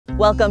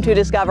Welcome to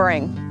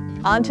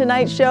Discovering. On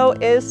tonight's show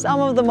is some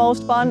of the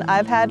most fun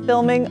I've had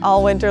filming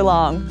all winter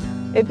long.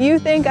 If you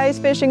think ice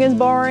fishing is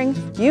boring,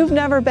 you've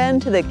never been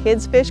to the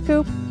Kids Fish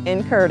Coop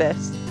in Curtis.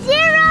 0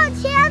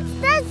 chance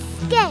to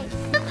escape.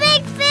 The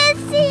big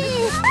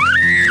fishies!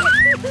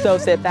 So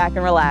sit back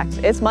and relax.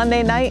 It's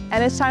Monday night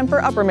and it's time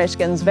for Upper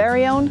Michigan's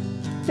very own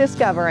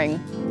Discovering.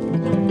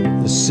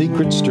 The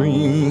secret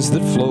streams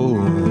that flow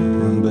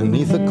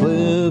beneath the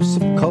cliffs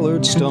of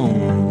colored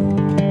stone.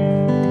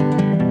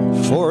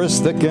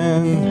 Forest thick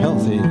and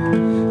healthy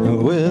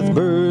with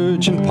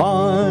birch and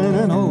pine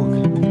and oak.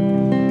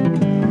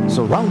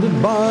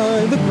 Surrounded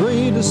by the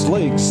greatest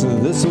lakes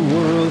this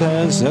world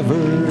has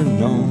ever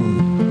known.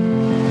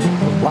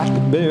 The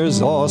black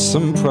bear's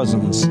awesome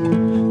presence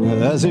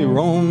as he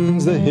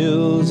roams the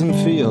hills and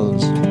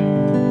fields.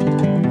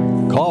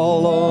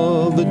 Call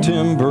of the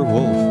timber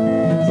wolf,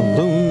 the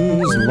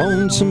loon's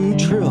lonesome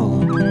trill.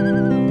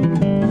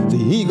 The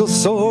eagle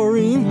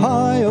soaring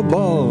high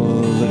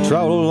above, the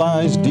trout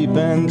lies deep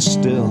and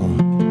still.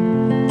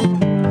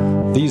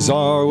 These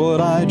are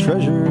what I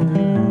treasure,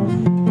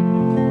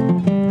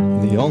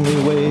 the only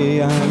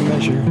way I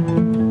measure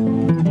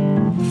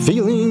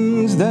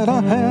feelings that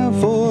I have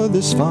for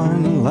this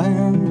fine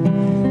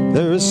land.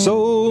 There is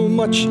so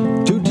much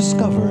to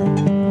discover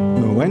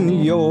when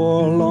you're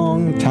a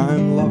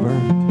long-time lover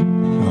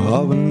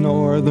of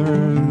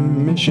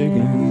northern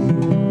Michigan.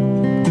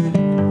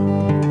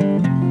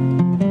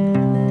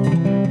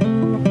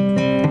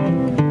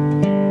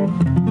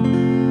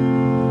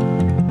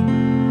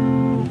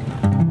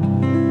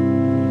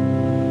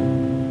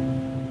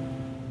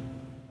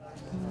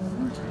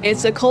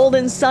 It's a cold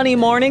and sunny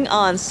morning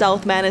on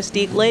South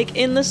Manistee Lake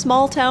in the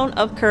small town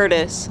of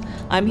Curtis.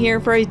 I'm here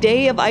for a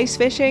day of ice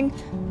fishing,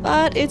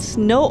 but it's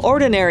no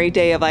ordinary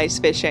day of ice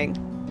fishing.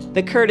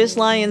 The Curtis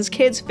Lions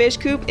Kids Fish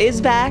Coop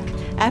is back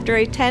after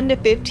a 10 to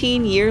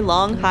 15 year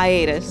long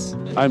hiatus.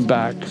 I'm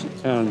back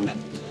and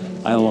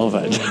I love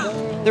it.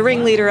 The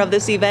ringleader of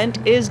this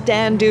event is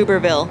Dan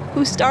Duberville,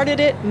 who started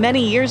it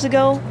many years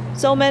ago,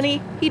 so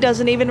many he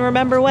doesn't even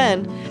remember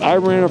when. I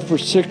ran it for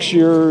 6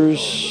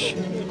 years.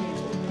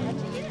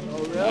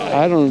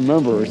 I don't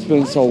remember, it's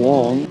been so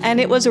long. And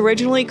it was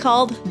originally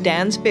called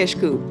Dan's Fish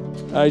Coop.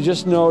 I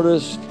just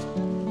noticed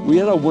we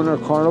had a winter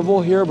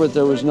carnival here, but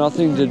there was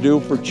nothing to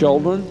do for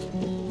children.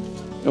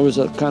 It was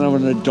a kind of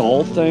an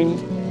adult thing.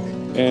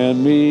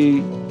 And me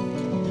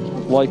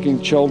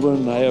liking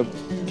children, I have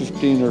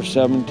 15 or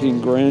 17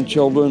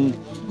 grandchildren.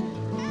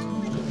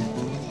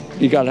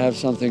 You gotta have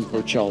something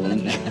for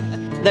children.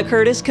 The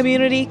Curtis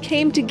community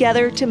came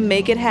together to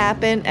make it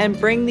happen and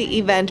bring the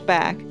event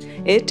back.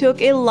 It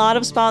took a lot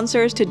of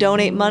sponsors to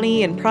donate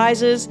money and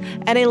prizes,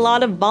 and a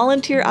lot of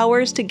volunteer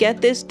hours to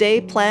get this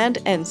day planned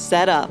and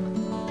set up.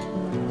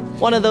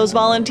 One of those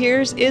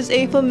volunteers is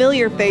a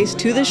familiar face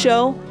to the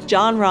show,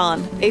 John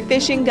Ron, a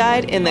fishing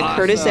guide in the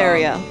Curtis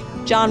area.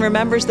 John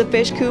remembers the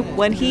fish coop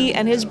when he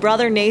and his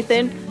brother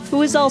Nathan,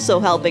 who is also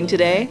helping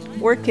today,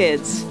 were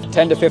kids.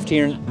 10 to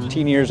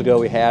 15 years ago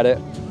we had it,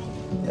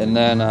 and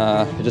then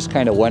it just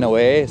kind of went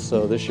away,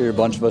 so this year a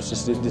bunch of us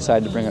just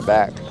decided to bring it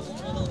back.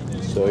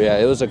 So yeah,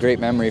 it was a great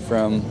memory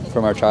from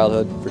our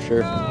childhood, for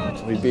sure.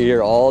 We'd be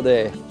here all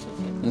day.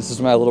 And this is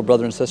my little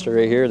brother and sister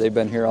right here. They've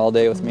been here all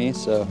day with me,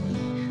 so.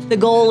 The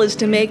goal is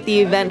to make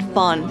the event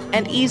fun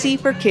and easy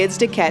for kids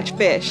to catch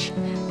fish,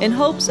 in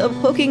hopes of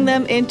hooking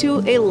them into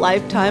a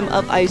lifetime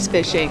of ice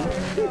fishing.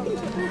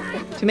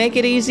 To make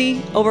it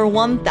easy, over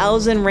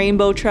 1,000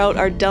 rainbow trout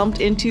are dumped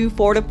into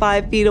 4 to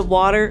 5 feet of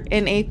water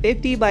in a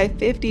 50 by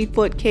 50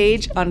 foot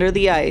cage under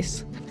the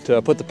ice.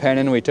 To put the pen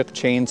in, we took a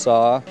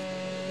chainsaw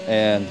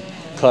and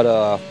cut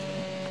a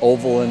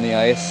oval in the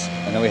ice,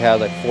 and then we had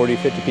like 40,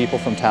 50 people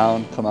from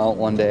town come out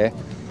one day,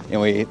 and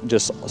we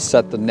just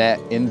set the net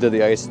into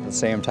the ice at the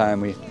same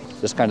time. We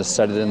just kind of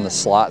set it in the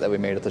slot that we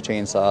made with the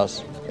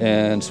chainsaws,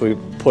 and so we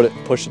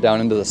pushed it down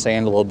into the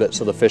sand a little bit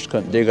so the fish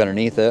couldn't dig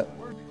underneath it.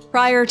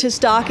 Prior to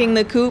stocking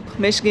the coop,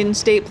 Michigan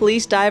State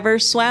Police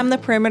divers swam the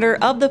perimeter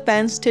of the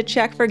fence to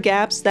check for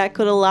gaps that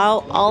could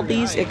allow all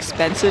these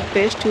expensive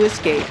fish to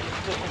escape.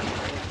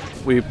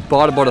 We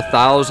bought about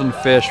 1,000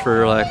 fish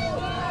for like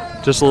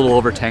just a little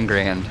over 10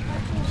 grand.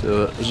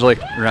 So it was like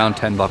around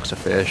 10 bucks a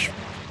fish.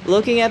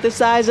 Looking at the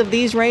size of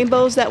these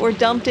rainbows that were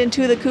dumped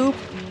into the coop,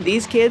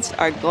 these kids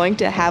are going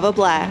to have a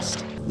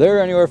blast.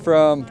 They're anywhere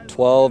from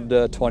 12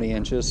 to 20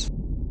 inches.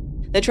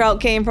 The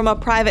trout came from a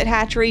private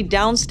hatchery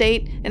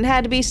downstate and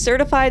had to be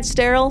certified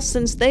sterile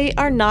since they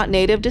are not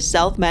native to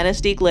South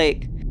Manistee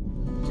Lake.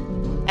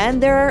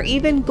 And there are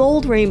even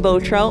gold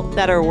rainbow trout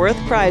that are worth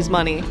prize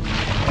money.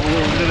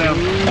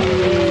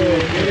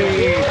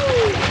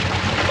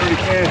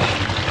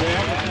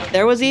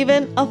 There was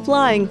even a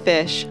flying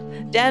fish.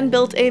 Dan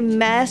built a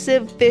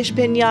massive fish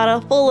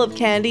piñata full of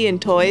candy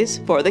and toys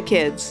for the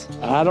kids.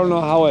 I don't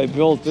know how I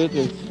built it.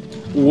 It's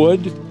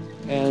wood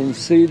and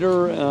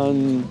cedar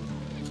and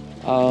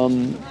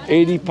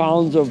 80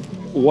 pounds of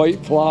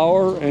white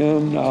flour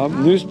and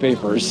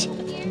newspapers.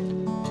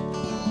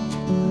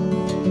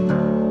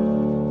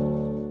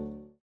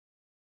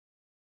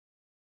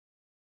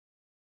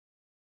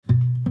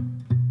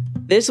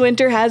 This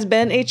winter has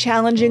been a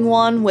challenging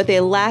one with a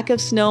lack of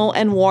snow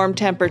and warm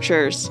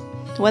temperatures.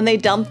 When they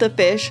dumped the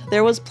fish,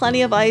 there was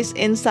plenty of ice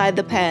inside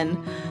the pen.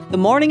 The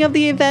morning of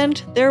the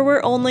event, there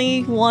were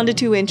only 1 to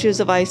 2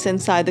 inches of ice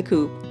inside the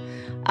coop.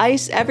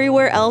 Ice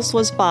everywhere else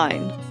was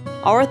fine.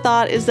 Our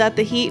thought is that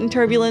the heat and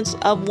turbulence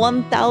of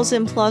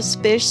 1,000 plus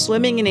fish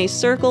swimming in a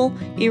circle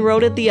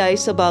eroded the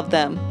ice above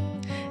them.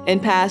 In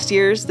past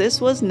years,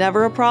 this was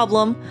never a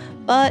problem,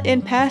 but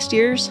in past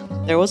years,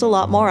 there was a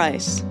lot more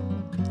ice.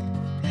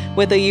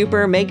 With a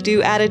Youper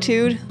make-do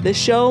attitude, the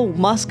show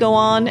must go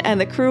on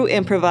and the crew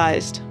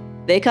improvised.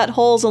 They cut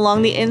holes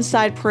along the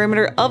inside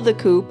perimeter of the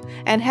coop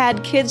and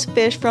had kids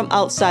fish from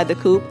outside the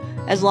coop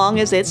as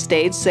long as it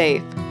stayed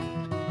safe.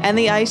 And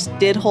the ice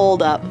did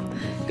hold up.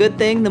 Good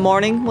thing the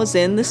morning was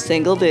in the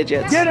single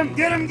digits. Get him,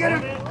 get him,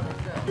 get him!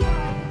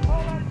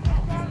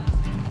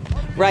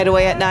 Right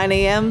away at 9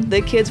 a.m.,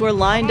 the kids were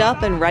lined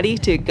up and ready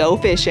to go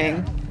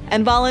fishing.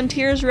 And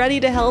volunteers ready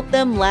to help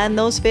them land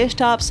those fish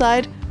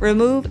topside,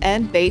 remove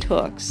and bait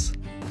hooks.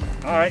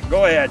 All right,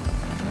 go ahead.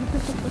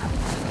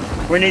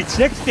 We need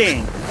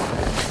 16.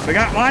 We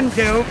got 1,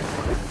 2.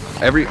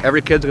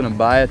 Every kid's gonna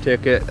buy a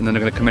ticket and then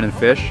they're gonna come in and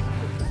fish.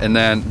 And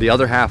then the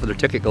other half of their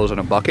ticket goes in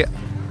a bucket.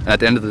 And at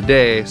the end of the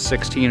day,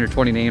 16 or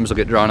 20 names will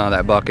get drawn out of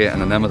that bucket,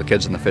 and then them are the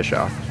kids in the fish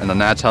off. And then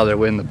that's how they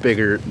win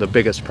the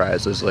biggest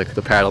prizes, like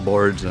the paddle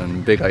boards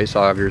and big ice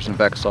augers and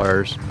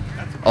Vexars,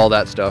 all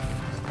that stuff.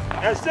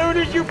 As soon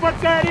as you put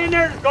that in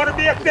there, there's gonna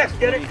be a fish.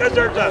 Get it? Because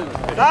there's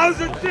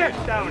 1,000 fish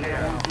down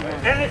here.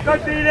 And it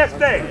could be this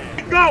big.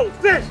 Go,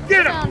 fish,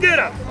 get him, get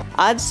him.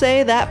 I'd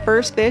say that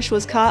first fish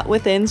was caught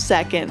within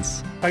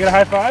seconds. I get a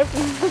high five?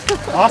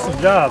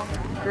 Awesome job.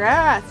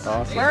 Congrats!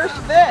 Awesome. First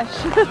fish!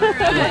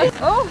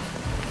 Oh!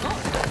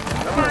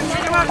 Come on,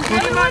 get him up,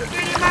 get him up,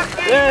 get him up,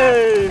 get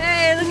him up.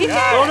 Hey, look at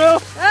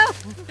that! Oh.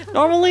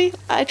 Normally,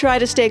 I try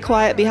to stay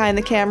quiet behind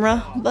the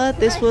camera, but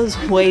this was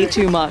way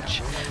too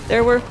much.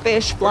 There were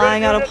fish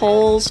flying out of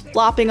holes,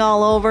 flopping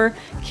all over,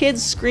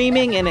 kids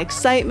screaming in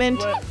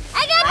excitement.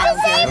 I got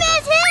the same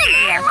as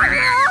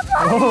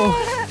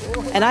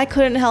him! And I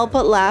couldn't help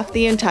but laugh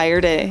the entire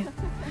day.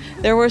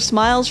 There were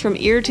smiles from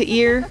ear to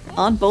ear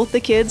on both the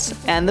kids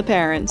and the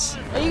parents.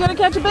 Are you gonna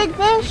catch a big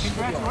fish?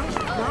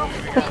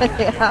 I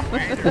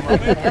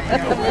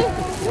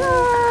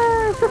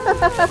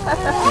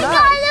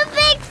got a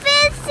big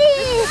fishy!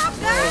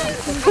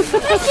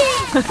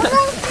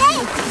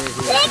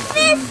 Big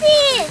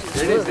fishy!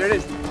 There it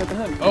is.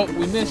 Oh,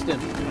 we missed him.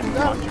 Come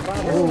on,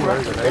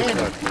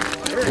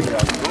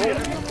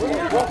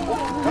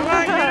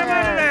 get him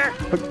out of there.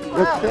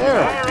 Look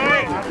there.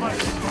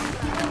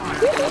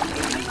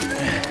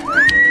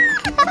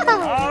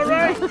 All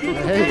right.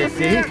 Hey, you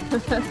see?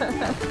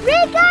 We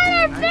got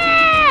a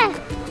fish!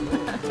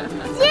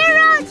 0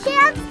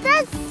 chance to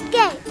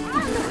escape!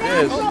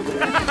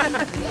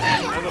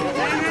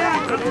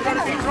 We're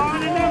gonna be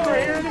drawing a number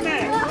here in a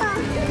minute.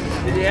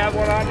 Did you have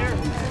one on there?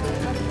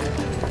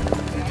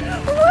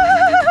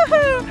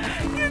 Whoa!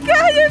 You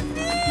got a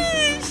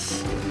fish!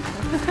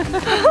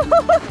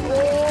 Oh,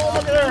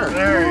 look there.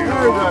 There you go.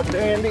 There's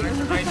Andy.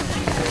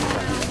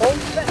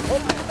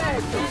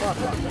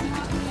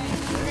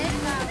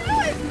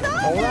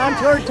 Hold on to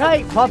her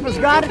tight. Papa's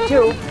got it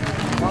too.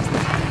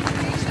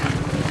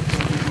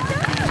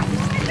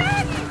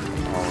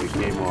 Oh, he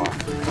came off.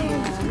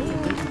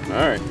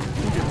 All right.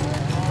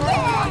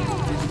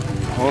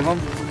 Hold him.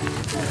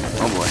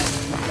 Oh boy.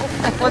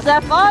 Was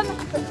that fun?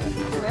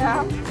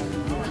 Yeah.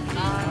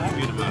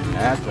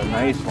 That's a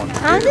nice one.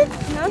 How to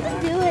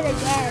do it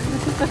again?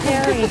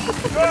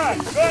 Good,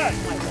 good.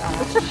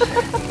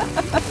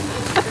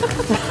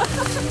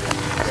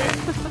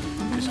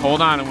 Just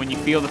hold on, and when you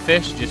feel the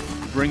fish, just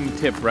bring the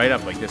tip right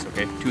up like this,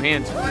 okay? 2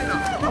 hands. Look at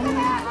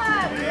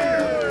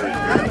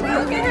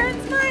her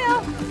and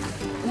smile.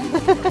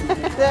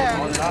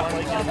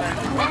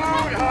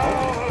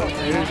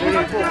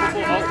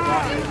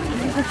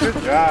 Good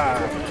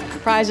job.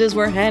 Prizes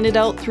were handed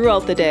out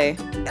throughout the day.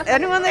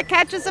 Anyone that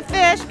catches a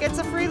fish gets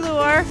a free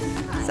lure.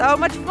 So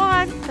much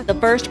fun. The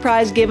first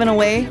prize given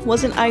away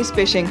was an ice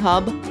fishing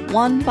hub,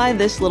 won by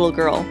this little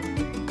girl.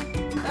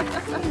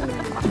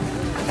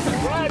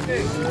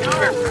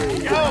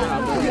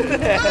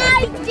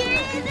 I did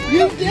it!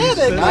 You did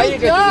it. Now you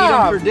get to eat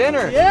them for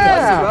dinner. Yeah.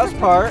 That's the best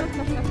part.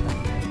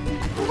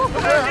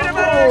 Get him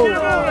over, get him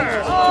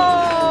over.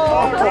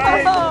 All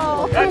right.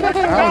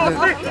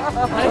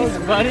 Nice,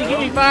 buddy. Give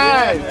me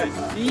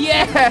 5.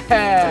 Yeah!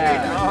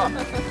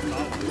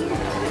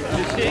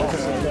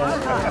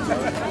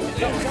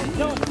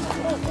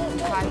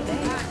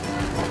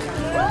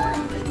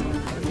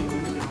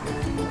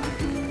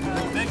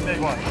 Big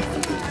one.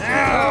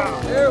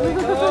 There we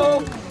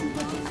go.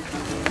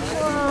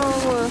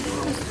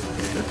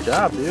 Good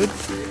job, dude.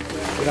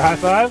 Get a high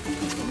five.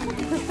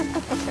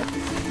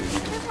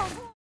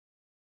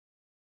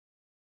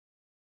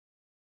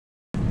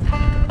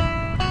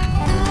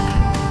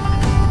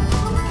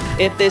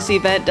 If this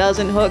event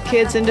doesn't hook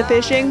kids into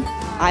fishing,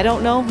 I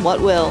don't know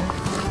what will.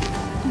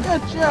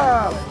 Good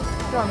job.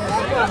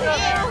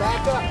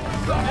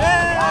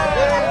 Yeah.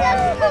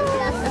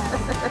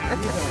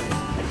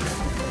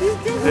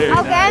 Okay,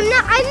 I'm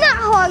not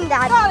hauling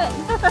that.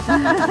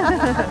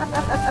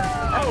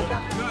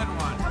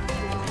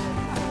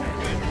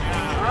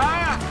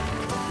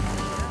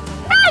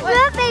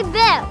 Big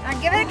bill. Now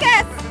give it a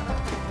kiss.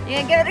 You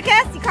gonna give it a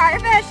kiss? You caught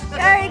your fish.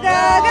 There you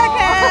go. Good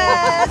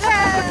kiss.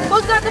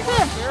 Who's got the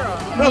fish?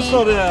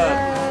 Crystal did.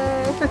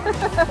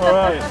 All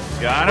right.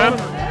 Got him.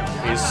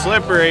 He's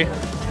slippery.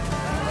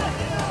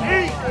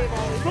 8,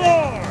 4.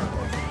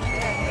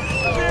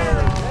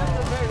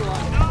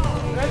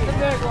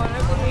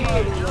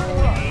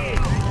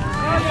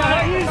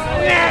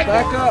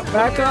 Back up,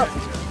 back up.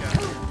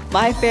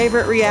 My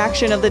favorite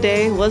reaction of the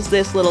day was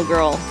this little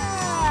girl.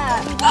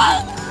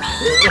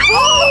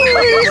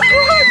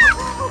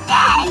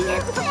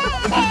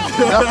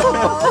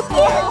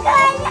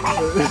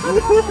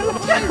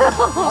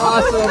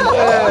 Awesome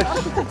fish.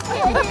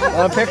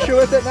 Want a picture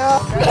with it now?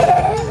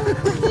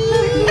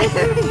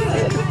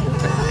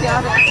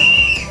 Got it.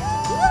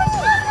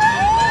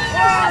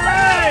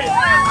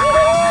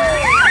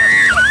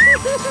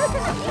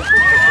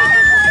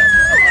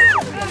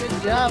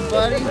 Good job,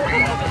 buddy. And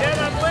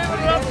I'm leaving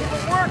it up to the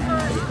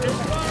workers.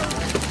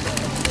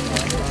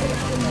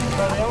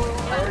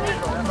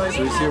 So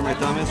you see where my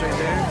thumb is right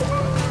there?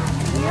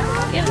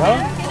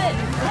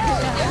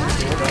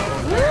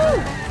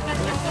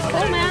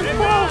 Pull, man,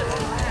 pull.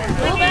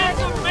 Pull back.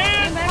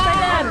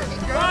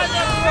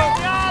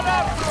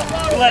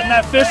 You letting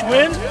that fish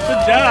win?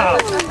 Good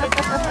job.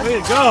 Way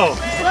to go.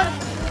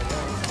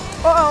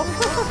 Uh-oh.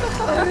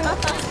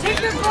 Take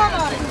your corn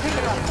on it. Take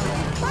it off.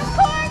 Put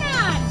corn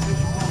on.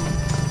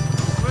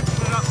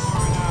 Switching it up for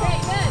me now. Okay,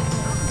 good.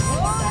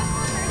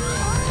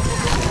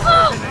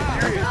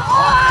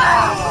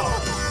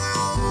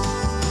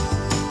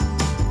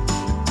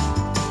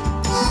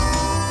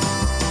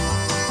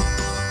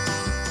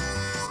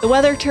 The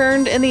weather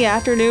turned in the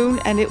afternoon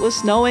and it was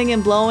snowing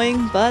and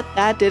blowing, but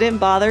that didn't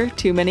bother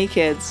too many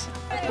kids.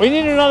 We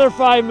need another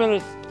 5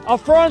 minutes. A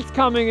front's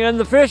coming in,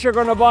 the fish are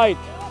gonna bite.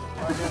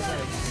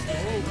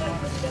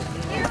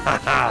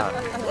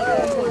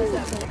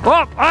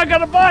 Oh, I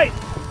got a bite!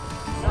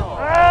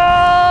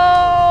 Oh!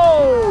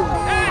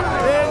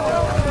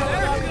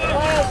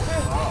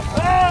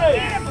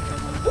 Hey!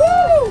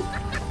 Woo!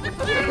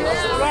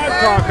 That's what I'm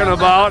talking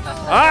about.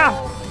 Ah!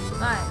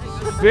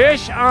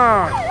 Fish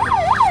on.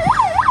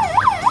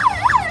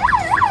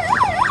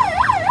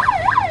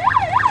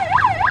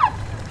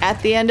 At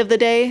the end of the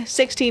day,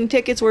 16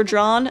 tickets were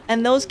drawn,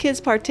 and those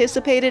kids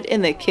participated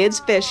in the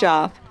Kids Fish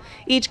Off.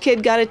 Each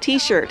kid got a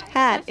t-shirt,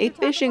 hat, a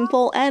fishing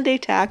pole, and a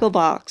tackle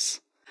box.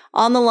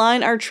 On the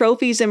line are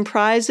trophies and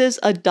prizes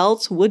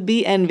adults would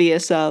be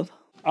envious of.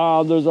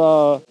 There's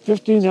a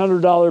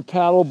 $1,500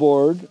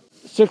 paddleboard,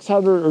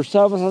 $600 or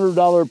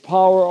 $700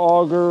 power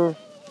auger,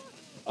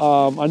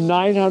 a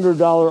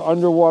 $900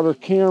 underwater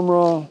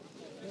camera,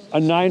 a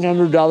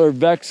 $900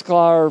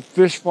 Vexclar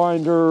fish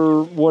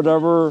finder,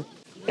 whatever,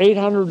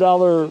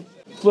 $800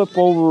 flip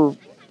over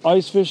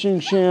ice fishing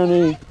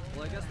shanty.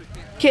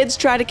 Kids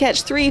try to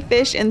catch 3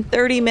 fish in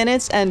 30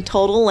 minutes and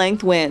total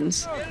length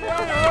wins.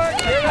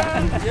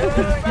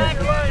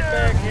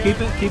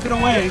 Keep it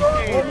away.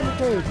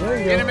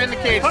 Get him in the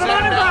cage. Set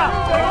him down.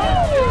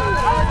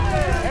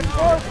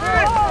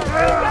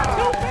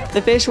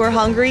 The fish were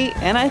hungry,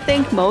 and I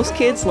think most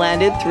kids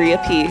landed 3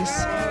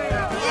 apiece.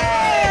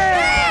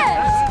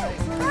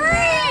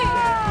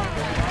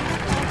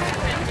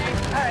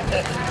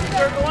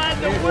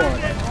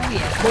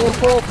 Pull,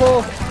 pull,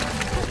 pull.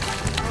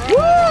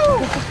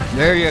 Woo!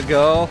 There you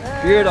go.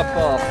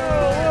 Beautiful.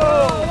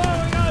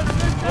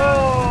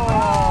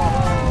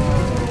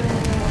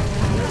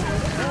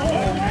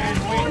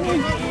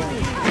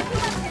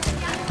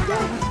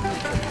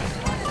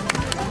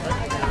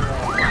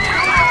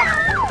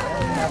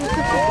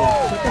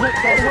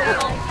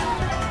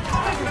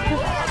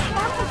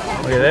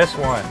 Look at this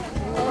one.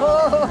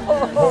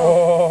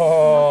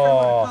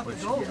 Oh.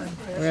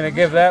 We're gonna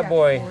give that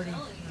boy.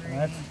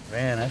 That's,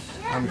 man, that's.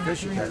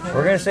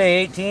 We're gonna say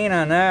 18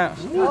 on that.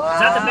 Is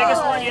that the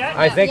biggest one yet?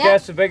 I think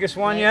that's the biggest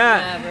one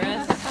yet.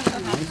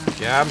 Good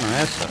job,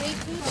 Marissa.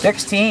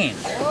 16.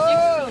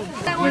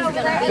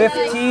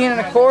 15 and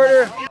a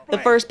quarter. The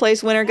first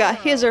place winner got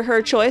his or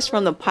her choice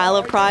from the pile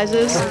of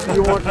prizes.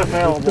 You want the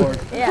paddleboard?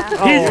 Yeah.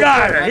 He's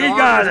got her. He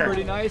got her.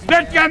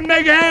 Let's get him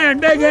big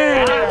hand, big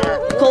hand.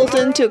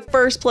 Colton took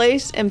first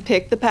place and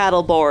picked the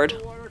paddleboard.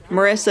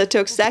 Marissa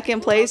took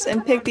second place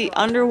and picked the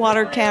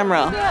underwater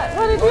camera.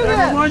 What did you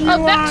get? A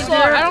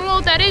Vexclar. I don't know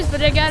what that is,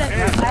 but I got it.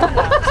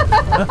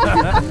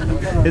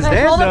 His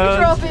dad Hold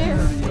up does. the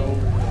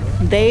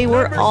trophy. They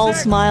were all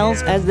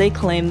smiles as they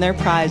claimed their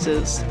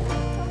prizes.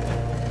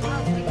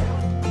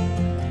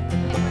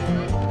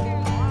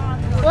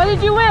 What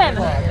did you win?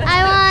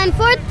 I won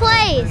 4th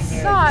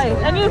place. Nice.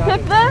 And you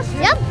picked this?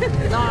 Yep.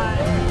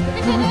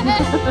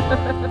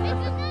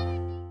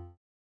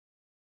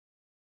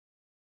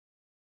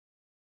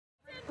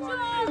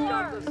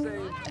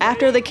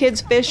 After the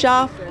kids fish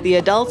off, the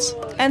adults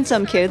and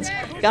some kids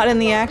got in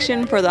the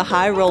action for the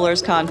high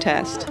rollers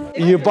contest.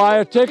 You buy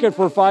a ticket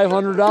for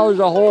 $500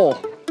 a hole.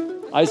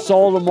 I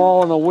sold them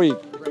all in a week.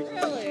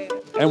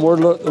 and we're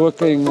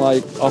looking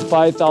like a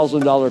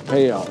 $5,000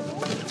 payout.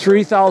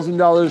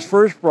 $3,000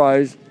 first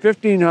prize,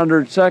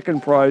 $1,500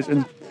 second prize,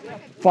 and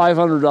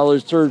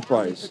 $500 third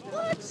prize.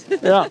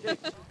 Yeah.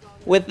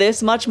 With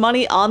this much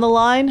money on the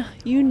line,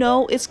 you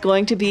know it's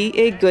going to be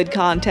a good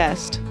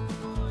contest.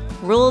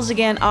 Rules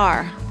again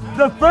are: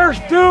 The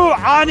first two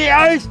on the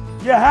ice,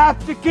 you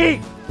have to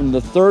keep. From the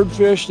third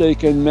fish, they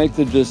can make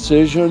the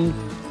decision,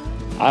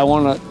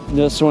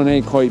 this one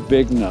ain't quite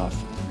big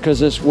enough,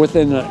 because it's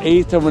within an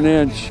eighth of an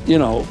inch, you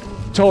know,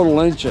 total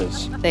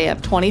inches. They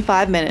have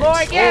 25 minutes.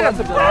 Boy, get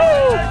him!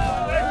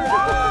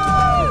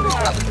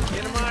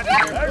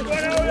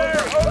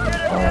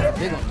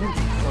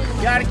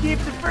 You gotta keep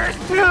the first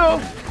two.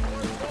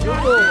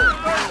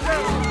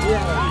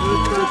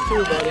 First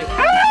two, buddy.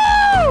 Woo!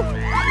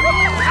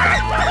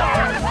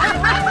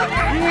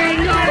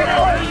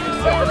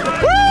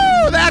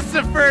 That's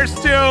the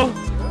first two.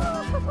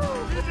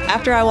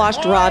 After I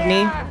watched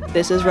Rodney,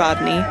 this is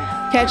Rodney,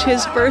 catch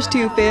his first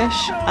two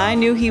fish, I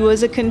knew he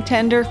was a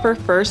contender for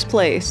first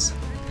place.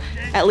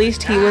 At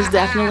least he was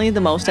definitely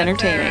the most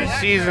entertaining.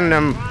 Season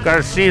them,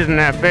 gotta season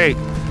that bait.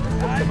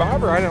 The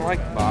bobber, I didn't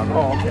like the bobber.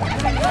 There he is,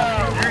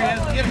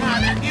 get him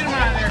out there, get him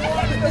out there.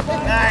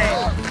 Nice.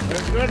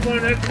 That's a good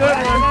one, that's a good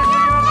one.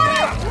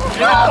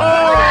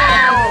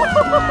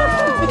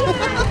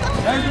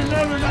 There's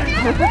another nice.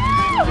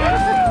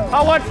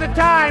 Oh, what's the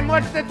time?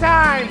 What's the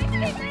time?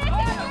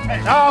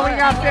 Oh, we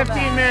got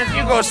 15 minutes.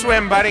 You go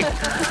swim, buddy.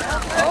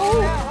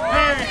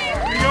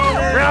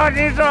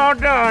 Rodney's all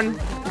done.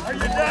 Are you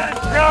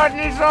done?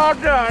 Rodney's all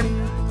done.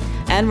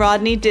 And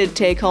Rodney did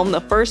take home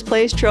the first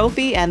place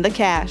trophy and the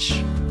cash.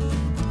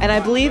 And I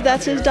believe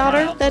that's his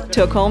daughter that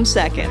took home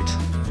second.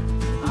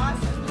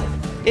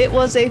 It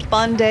was a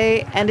fun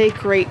day and a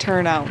great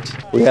turnout.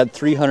 We had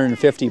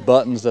 350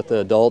 buttons that the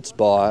adults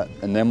bought,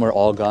 and then we're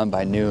all gone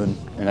by noon.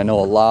 And I know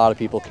a lot of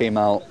people came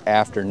out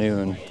after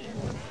noon,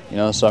 you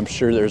know, so I'm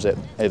sure there's at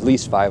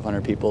least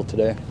 500 people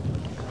today,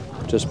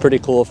 which is pretty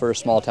cool for a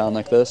small town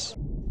like this.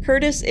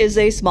 Curtis is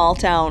a small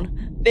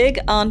town, big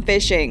on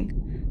fishing.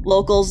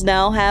 Locals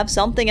now have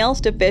something else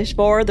to fish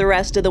for the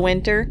rest of the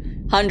winter.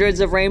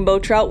 Hundreds of rainbow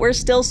trout were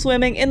still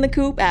swimming in the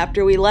coop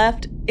after we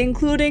left,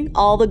 including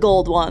all the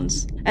gold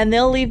ones, and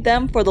they'll leave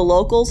them for the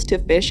locals to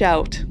fish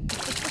out.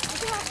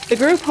 The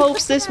group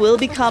hopes this will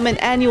become an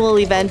annual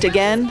event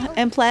again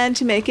and plan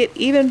to make it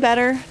even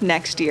better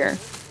next year.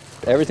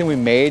 Everything we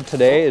made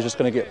today is just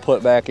going to get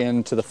put back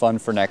into the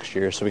fund for next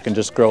year, so we can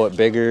just grow it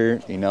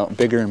bigger, you know,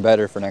 bigger and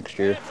better for next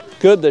year.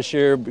 Good this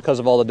year because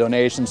of all the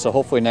donations, so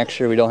hopefully next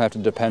year we don't have to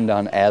depend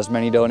on as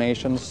many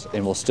donations,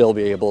 and we'll still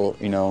be able,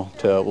 you know,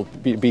 to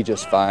be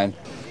just fine.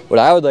 What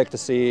I would like to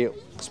see,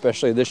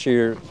 especially this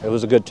year, it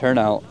was a good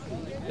turnout,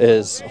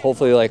 is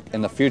hopefully like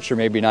in the future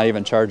maybe not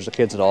even charge the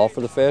kids at all for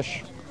the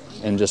fish,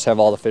 and just have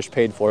all the fish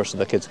paid for so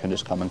the kids can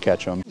just come and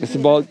catch them. It's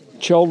about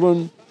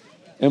children,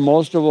 and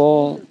most of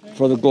all,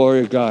 for the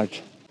glory of God.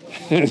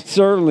 And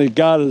certainly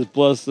God has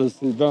blessed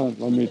this event,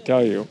 let me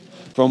tell you.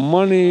 From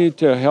money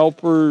to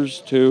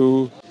helpers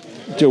to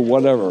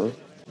whatever.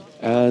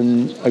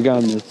 And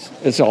again,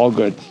 it's all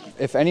good.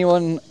 If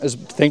anyone is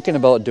thinking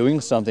about doing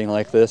something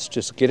like this,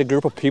 just get a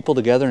group of people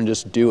together and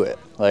just do it.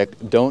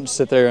 Like, don't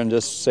sit there and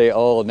just say,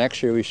 oh,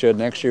 next year we should.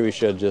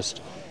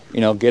 Just,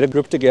 you know, get a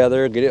group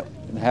together, get it,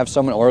 have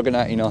someone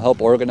organize, you know,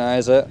 help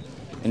organize it,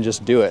 and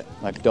just do it.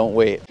 Like, don't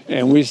wait.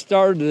 And we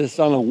started this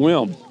on a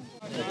whim.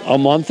 A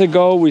month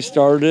ago we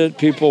started it.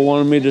 People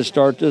wanted me to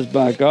start this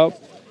back up.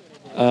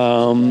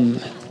 So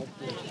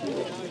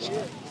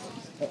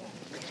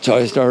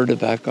I started it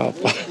back up.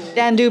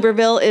 Dan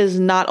Duberville is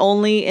not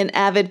only an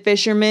avid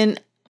fisherman,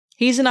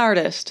 he's an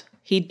artist.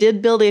 He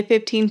did build a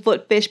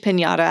 15-foot fish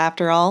piñata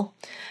after all,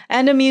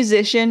 and a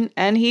musician,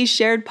 and he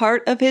shared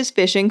part of his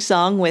fishing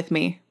song with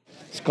me.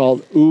 It's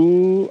called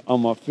Ooh,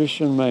 I'm a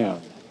Fishing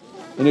Man.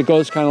 And it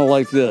goes kind of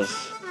like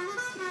this.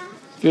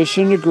 Fish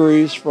in the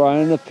grease, fry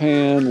in the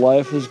pan,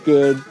 life is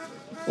good.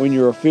 When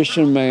you're a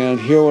fishing man,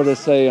 hear what I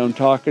say, I'm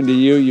talking to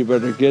you. You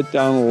better get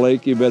down the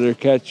lake, you better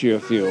catch you a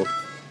few.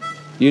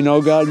 You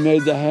know God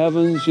made the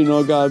heavens, you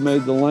know God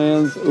made the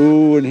lands.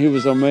 Ooh, and he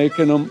was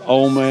a-making them.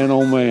 Oh man,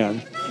 oh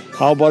man.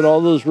 How about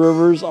all those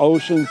rivers,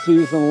 oceans,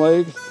 seas, and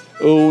lakes?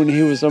 Ooh, and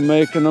he was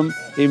a-making them.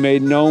 He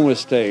made no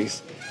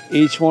mistakes.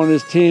 Each one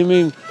is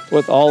teeming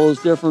with all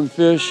those different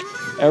fish,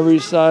 every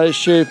size,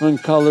 shape,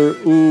 and color.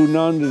 Ooh,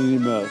 none did he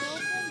miss.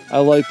 I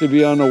like to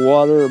be on the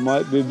water. It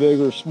might be big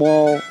or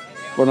small,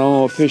 but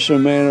I'm a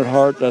fishing man at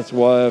heart. That's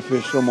why I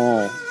fish them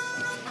all.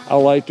 I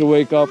like to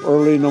wake up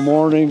early in the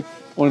morning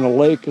when the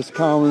lake is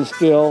calm and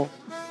still,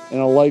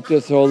 and I like to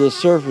throw the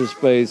surface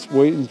baits,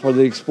 waiting for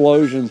the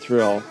explosion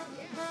thrill.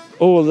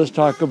 Oh, let's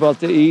talk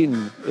about the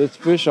eating. It's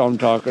fish I'm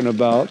talking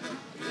about.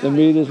 The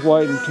meat is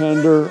white and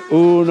tender.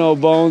 Ooh, no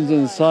bones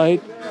in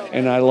sight,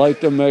 and I like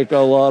to make a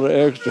lot of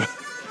extra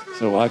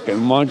so I can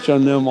munch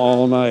on them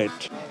all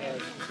night.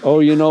 Oh,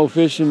 you know,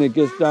 fishing, it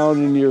gets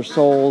down in your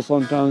soul.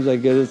 Sometimes I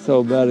get it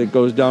so bad it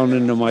goes down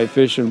into my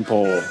fishing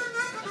pole.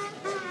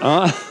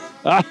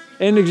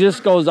 And it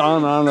just goes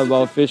on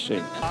about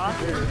fishing.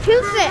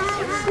 Two fish.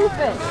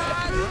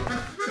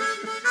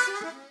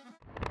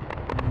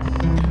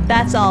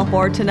 That's all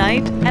for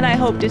tonight, and I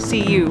hope to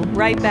see you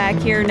right back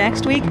here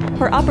next week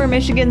for Upper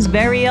Michigan's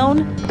very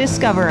own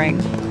Discovering.